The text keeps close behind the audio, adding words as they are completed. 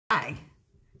Hi,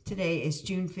 today is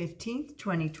June 15th,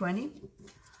 2020.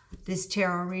 This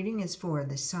tarot reading is for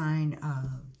the sign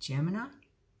of Gemini.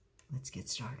 Let's get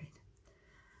started.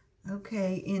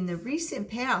 Okay, in the recent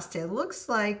past, it looks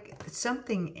like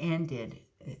something ended,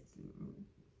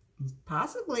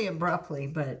 possibly abruptly,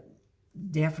 but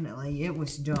definitely it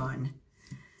was done.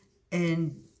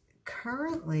 And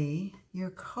currently, you're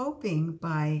coping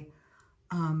by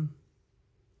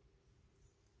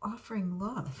offering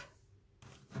love,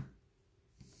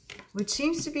 which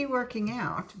seems to be working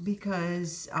out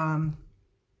because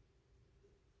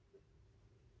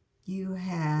you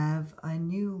have a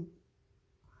new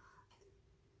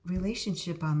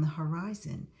relationship on the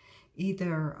horizon,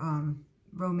 either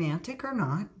romantic or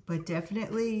not, but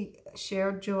definitely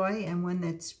shared joy and one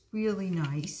that's really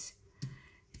nice.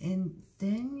 And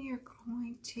then you're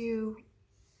going to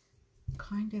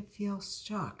kind of feel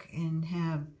stuck and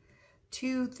have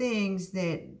two things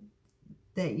that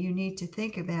you need to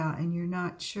think about, and you're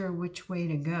not sure which way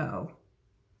to go.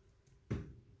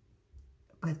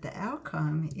 But the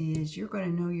outcome is you're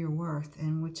going to know your worth,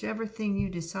 and whichever thing you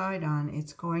decide on,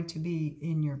 it's going to be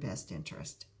in your best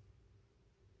interest.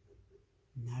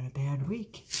 Not a bad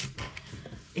week.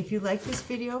 If you like this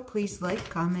video, please like,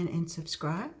 comment, and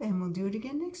subscribe, and we'll do it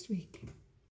again next week.